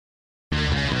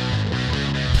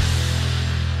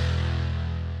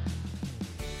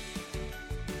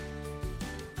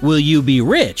Will you be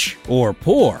rich or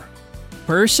poor?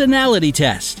 Personality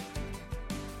test.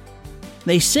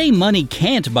 They say money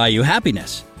can't buy you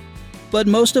happiness, but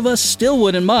most of us still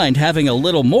wouldn't mind having a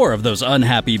little more of those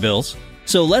unhappy bills.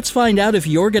 So let's find out if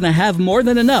you're going to have more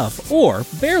than enough or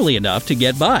barely enough to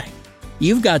get by.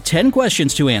 You've got 10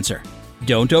 questions to answer.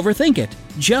 Don't overthink it.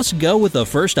 Just go with the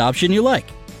first option you like.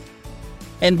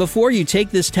 And before you take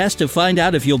this test to find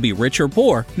out if you'll be rich or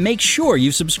poor, make sure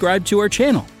you subscribe to our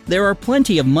channel. There are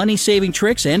plenty of money-saving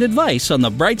tricks and advice on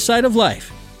the bright side of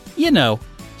life. You know,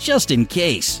 just in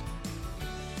case.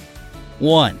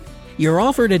 1. You're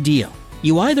offered a deal.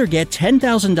 You either get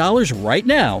 $10,000 right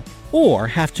now or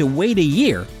have to wait a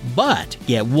year but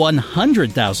get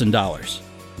 $100,000.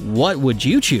 What would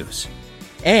you choose?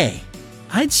 A.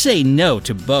 I'd say no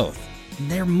to both.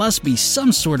 There must be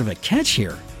some sort of a catch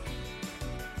here.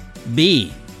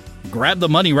 B. Grab the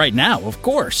money right now, of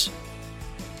course.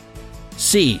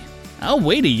 C. I'll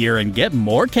wait a year and get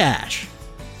more cash.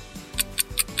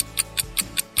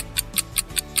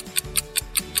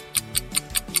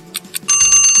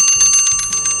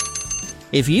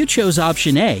 If you chose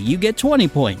option A, you get 20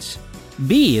 points.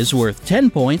 B is worth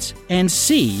 10 points, and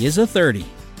C is a 30.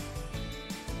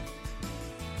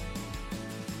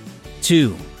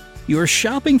 2. You're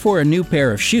shopping for a new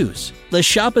pair of shoes. The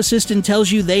shop assistant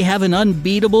tells you they have an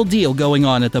unbeatable deal going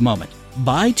on at the moment.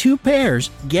 Buy 2 pairs,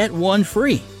 get 1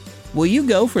 free. Will you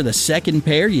go for the second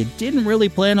pair you didn't really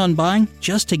plan on buying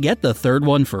just to get the third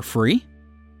one for free?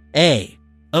 A.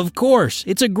 Of course,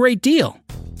 it's a great deal.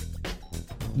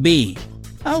 B.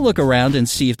 I'll look around and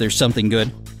see if there's something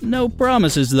good. No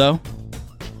promises, though.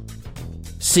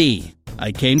 C.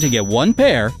 I came to get 1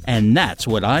 pair, and that's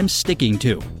what I'm sticking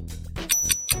to.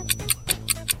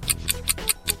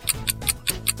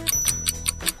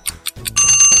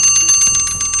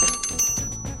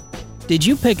 Did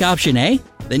you pick option A?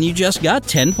 Then you just got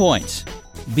 10 points.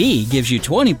 B gives you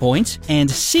 20 points, and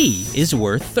C is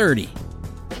worth 30.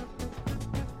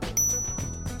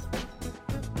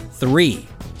 3.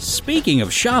 Speaking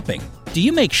of shopping, do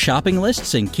you make shopping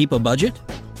lists and keep a budget?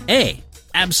 A.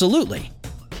 Absolutely.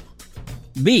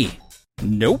 B.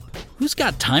 Nope. Who's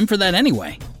got time for that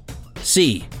anyway?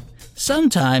 C.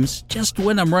 Sometimes, just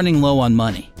when I'm running low on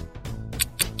money.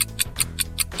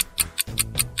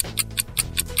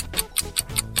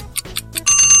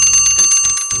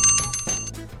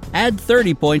 Add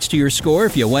 30 points to your score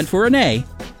if you went for an A,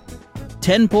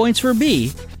 10 points for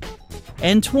B,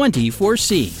 and 20 for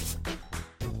C.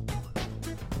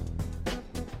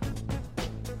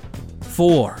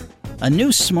 4. A new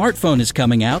smartphone is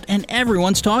coming out and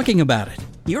everyone's talking about it.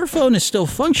 Your phone is still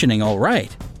functioning all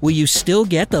right. Will you still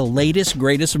get the latest,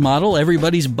 greatest model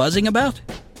everybody's buzzing about?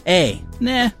 A.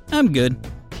 Nah, I'm good.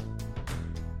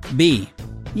 B.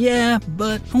 Yeah,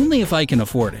 but only if I can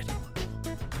afford it.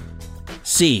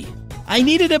 C. I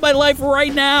need it in my life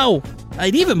right now.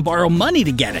 I'd even borrow money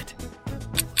to get it.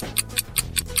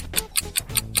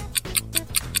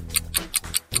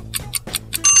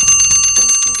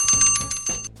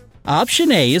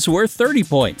 Option A is worth 30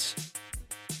 points.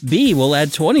 B will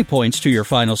add 20 points to your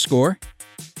final score.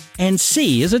 And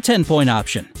C is a 10-point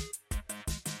option.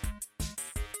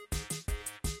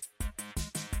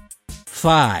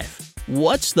 5.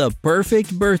 What's the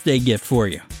perfect birthday gift for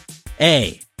you?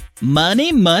 A.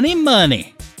 Money, money,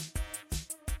 money.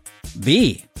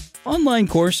 B. Online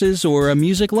courses or a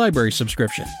music library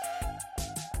subscription.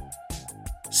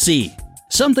 C.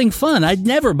 Something fun I'd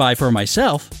never buy for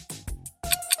myself.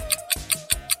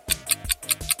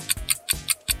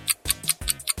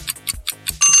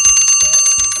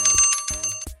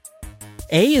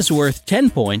 A is worth 10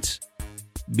 points.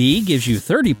 B gives you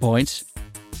 30 points.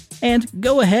 And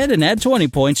go ahead and add 20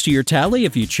 points to your tally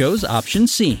if you chose option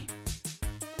C.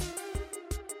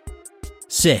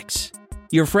 6.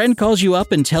 Your friend calls you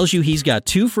up and tells you he's got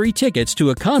 2 free tickets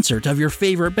to a concert of your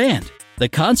favorite band. The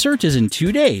concert is in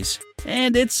 2 days,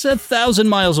 and it's 1,000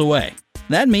 miles away.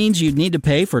 That means you'd need to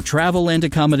pay for travel and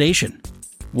accommodation.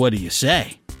 What do you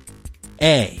say?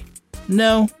 A.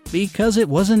 No, because it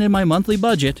wasn't in my monthly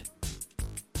budget.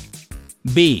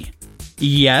 B.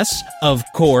 Yes, of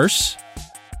course.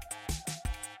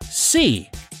 C.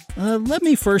 Let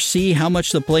me first see how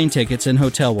much the plane tickets and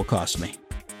hotel will cost me.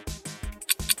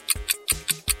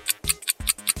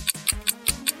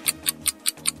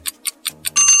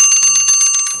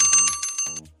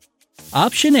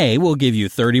 Option A will give you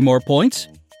 30 more points,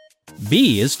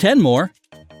 B is 10 more,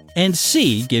 and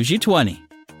C gives you 20.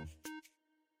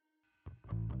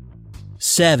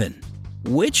 7.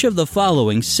 Which of the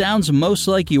following sounds most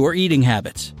like your eating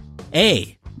habits?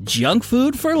 A. Junk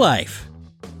food for life.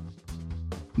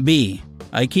 B.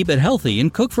 I keep it healthy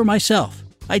and cook for myself.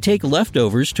 I take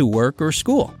leftovers to work or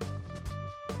school.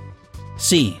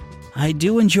 C. I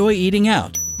do enjoy eating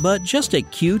out, but just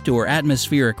at cute or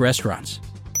atmospheric restaurants.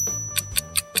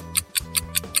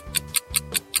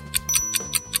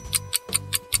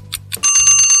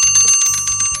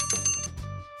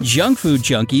 Junk food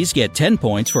junkies get 10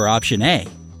 points for option A.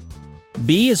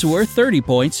 B is worth 30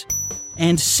 points,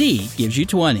 and C gives you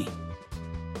 20.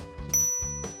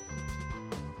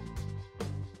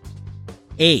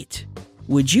 8.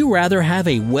 Would you rather have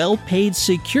a well-paid,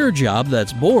 secure job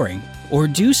that's boring, or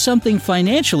do something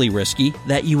financially risky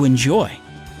that you enjoy?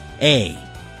 A.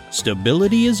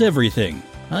 Stability is everything.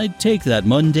 I'd take that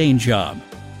mundane job.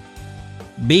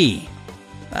 B.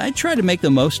 I try to make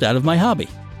the most out of my hobby.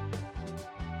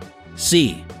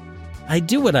 C. I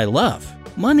do what I love.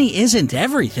 Money isn't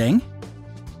everything.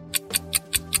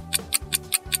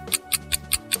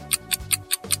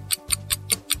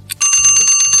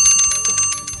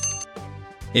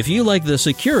 If you like the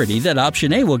security that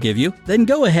option A will give you, then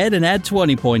go ahead and add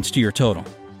 20 points to your total.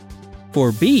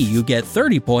 For B, you get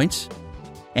 30 points,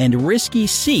 and risky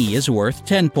C is worth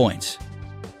 10 points.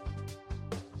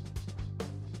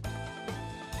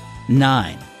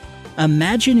 9.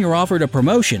 Imagine you're offered a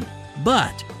promotion,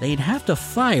 but they'd have to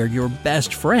fire your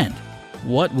best friend.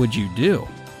 What would you do?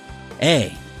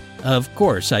 A. Of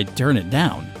course, I'd turn it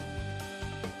down.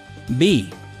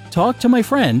 B. Talk to my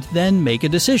friend, then make a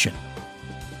decision.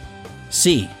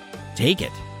 C. Take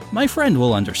it. My friend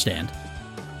will understand.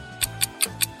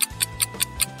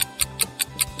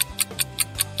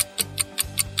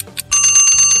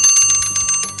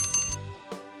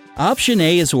 Option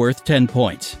A is worth 10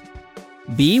 points.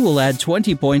 B will add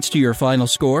 20 points to your final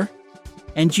score,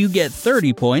 and you get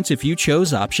 30 points if you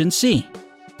chose option C.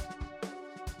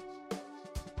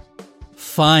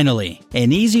 Finally,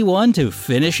 an easy one to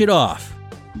finish it off.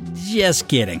 Just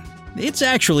kidding. It's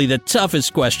actually the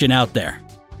toughest question out there.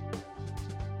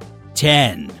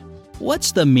 10.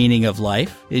 What's the meaning of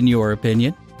life, in your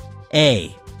opinion?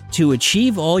 A. To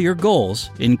achieve all your goals,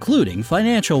 including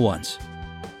financial ones.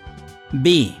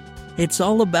 B. It's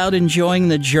all about enjoying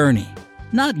the journey,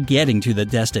 not getting to the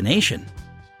destination.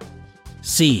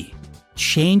 C.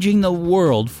 Changing the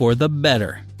world for the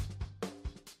better.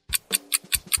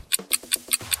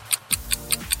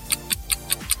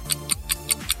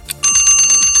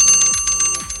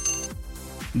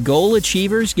 Goal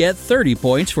achievers get 30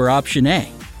 points for option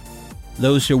A.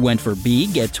 Those who went for B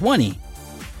get 20,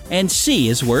 and C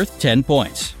is worth 10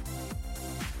 points.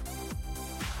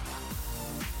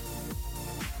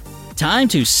 Time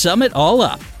to sum it all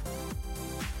up.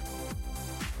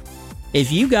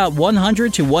 If you got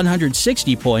 100 to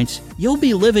 160 points, you'll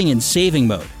be living in saving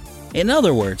mode. In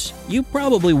other words, you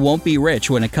probably won't be rich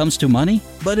when it comes to money,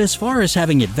 but as far as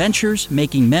having adventures,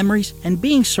 making memories, and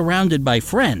being surrounded by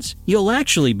friends, you'll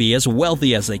actually be as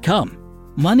wealthy as they come.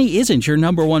 Money isn't your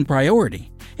number one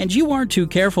priority, and you aren't too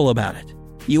careful about it.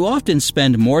 You often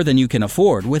spend more than you can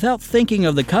afford without thinking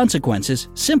of the consequences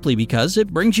simply because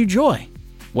it brings you joy.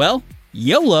 Well,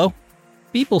 YOLO!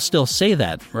 People still say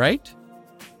that, right?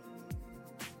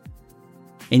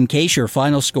 In case your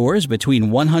final score is between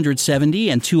 170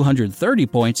 and 230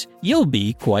 points, you'll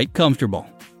be quite comfortable.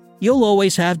 You'll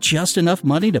always have just enough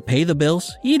money to pay the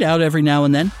bills, eat out every now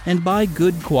and then, and buy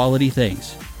good quality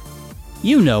things.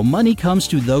 You know money comes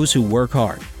to those who work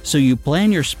hard, so you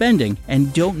plan your spending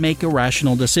and don't make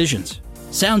irrational decisions.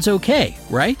 Sounds okay,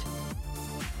 right?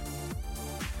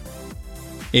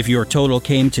 If your total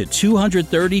came to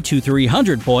 230 to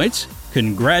 300 points,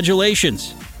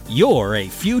 congratulations! You're a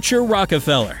future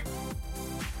Rockefeller.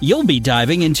 You'll be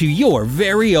diving into your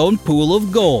very own pool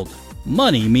of gold.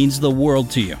 Money means the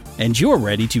world to you, and you're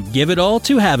ready to give it all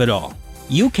to have it all.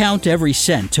 You count every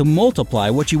cent to multiply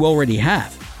what you already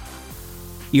have.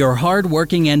 You're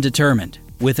hardworking and determined,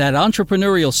 with that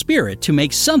entrepreneurial spirit to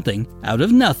make something out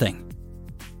of nothing.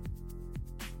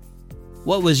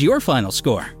 What was your final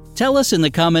score? Tell us in the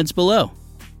comments below.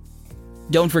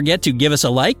 Don't forget to give us a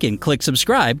like and click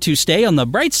subscribe to stay on the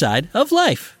bright side of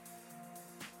life.